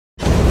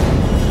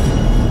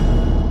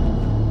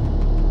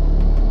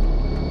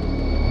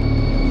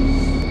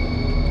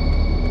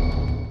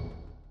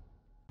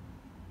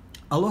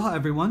Aloha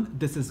everyone,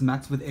 this is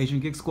Max with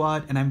Asian Geek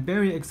Squad and I'm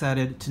very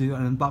excited to do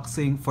an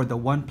unboxing for the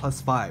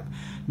OnePlus 5.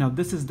 Now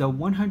this is the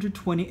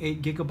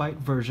 128GB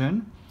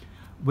version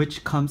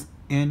which comes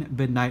in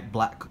midnight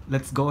black.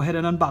 Let's go ahead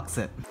and unbox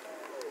it.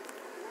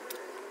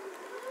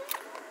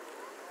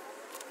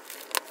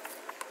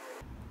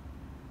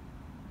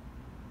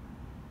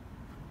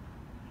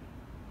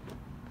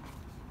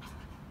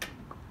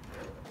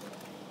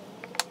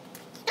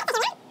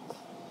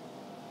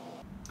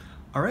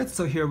 Alright,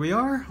 so here we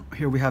are.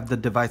 Here we have the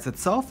device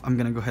itself. I'm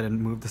gonna go ahead and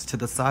move this to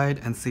the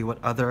side and see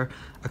what other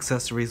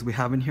accessories we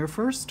have in here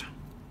first.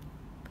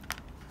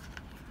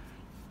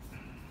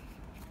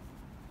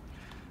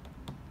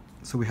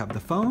 So we have the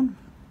phone.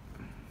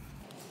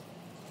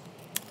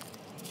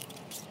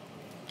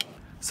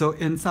 So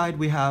inside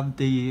we have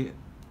the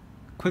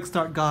quick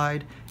start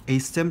guide, a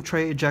SIM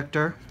tray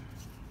ejector,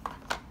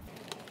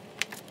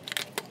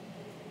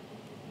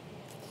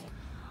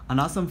 an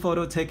awesome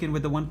photo taken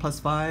with the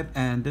OnePlus 5,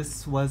 and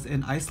this was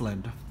in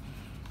Iceland.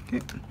 Okay.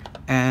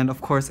 And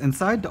of course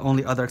inside, the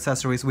only other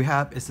accessories we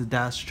have is the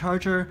dash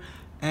charger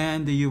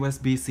and the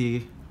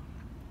USB-C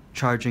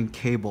charging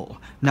cable.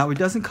 Now it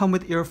doesn't come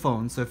with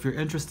earphones, so if you're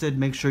interested,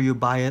 make sure you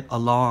buy it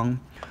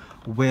along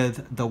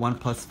with the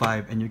OnePlus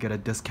 5 and you get a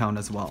discount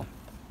as well.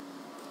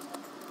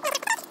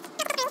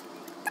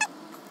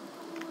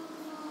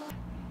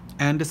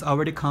 And this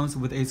already comes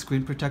with a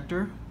screen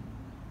protector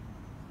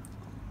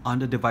on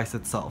the device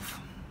itself.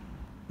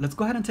 Let's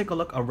go ahead and take a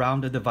look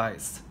around the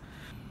device.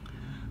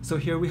 So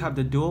here we have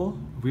the dual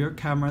rear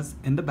cameras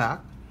in the back.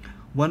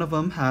 One of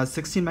them has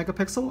 16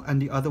 megapixel and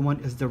the other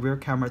one is the rear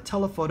camera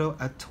telephoto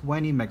at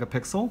 20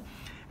 megapixel.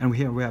 And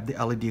here we have the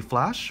LED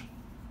flash.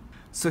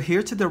 So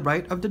here to the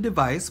right of the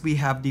device, we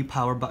have the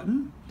power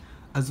button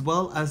as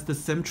well as the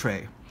SIM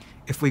tray.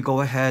 If we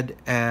go ahead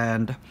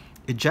and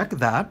eject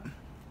that,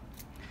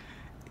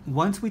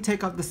 once we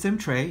take out the SIM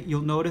tray, you'll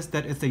notice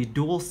that it's a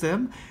dual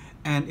SIM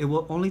and it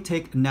will only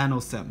take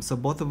nano SIM. So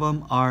both of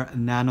them are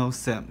nano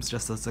SIMs,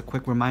 just as a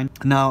quick reminder.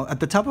 Now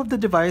at the top of the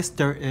device,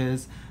 there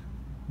is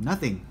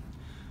nothing.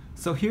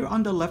 So here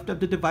on the left of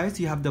the device,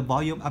 you have the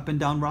volume up and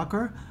down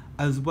rocker,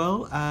 as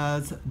well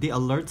as the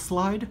alert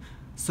slide.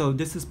 So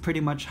this is pretty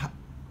much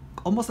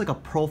almost like a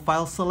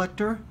profile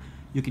selector.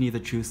 You can either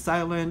choose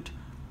silent,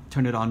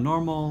 turn it on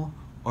normal,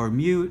 or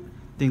mute,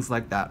 things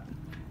like that.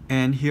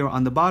 And here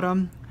on the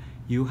bottom,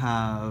 you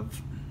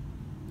have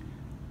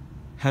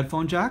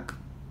headphone jack,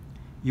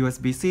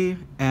 USB-C,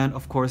 and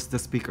of course the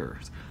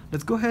speakers.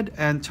 Let's go ahead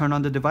and turn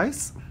on the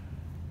device.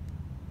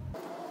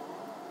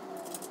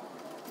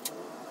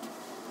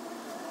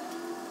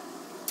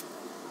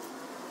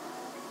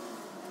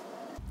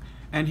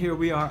 And here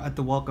we are at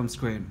the welcome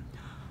screen.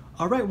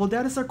 Alright, well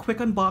that is our quick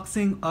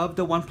unboxing of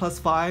the OnePlus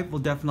 5.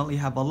 We'll definitely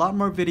have a lot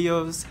more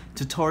videos,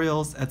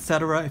 tutorials,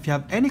 etc. If you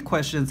have any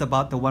questions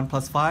about the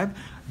OnePlus 5,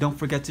 don't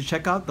forget to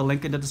check out the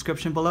link in the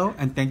description below,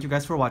 and thank you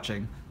guys for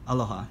watching.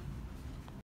 Aloha.